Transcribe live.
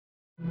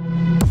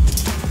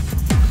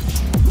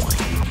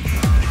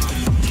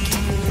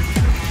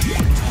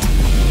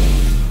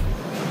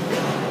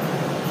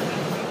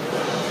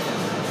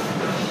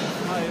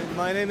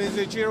My name is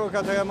Ichiro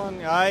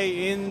Katayama. I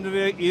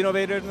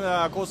innovated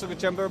acoustic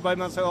chamber by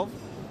myself.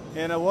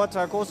 And what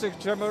acoustic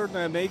chamber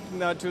make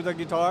to the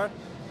guitar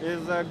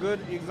is a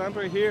good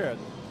example here.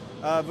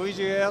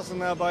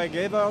 VGS by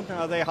gave out,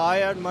 they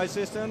hired my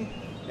system,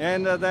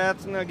 and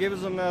that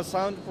gives them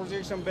sound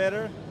projection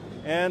better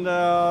and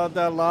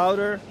the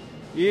louder.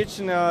 Each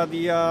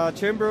the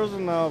chambers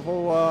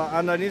for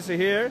underneath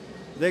here,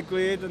 they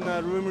create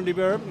a room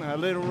reverb, a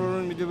little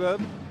room reverb,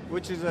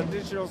 which is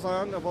additional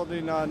sound for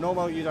the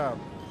normal guitar.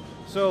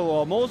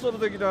 So most of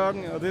the guitar,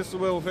 this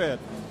will fit.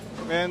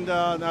 And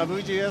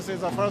VGS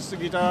is the first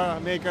guitar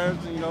maker,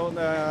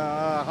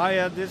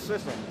 hired this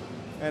system.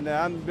 And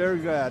I'm very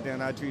glad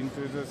to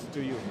introduce this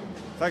to you.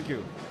 Thank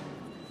you.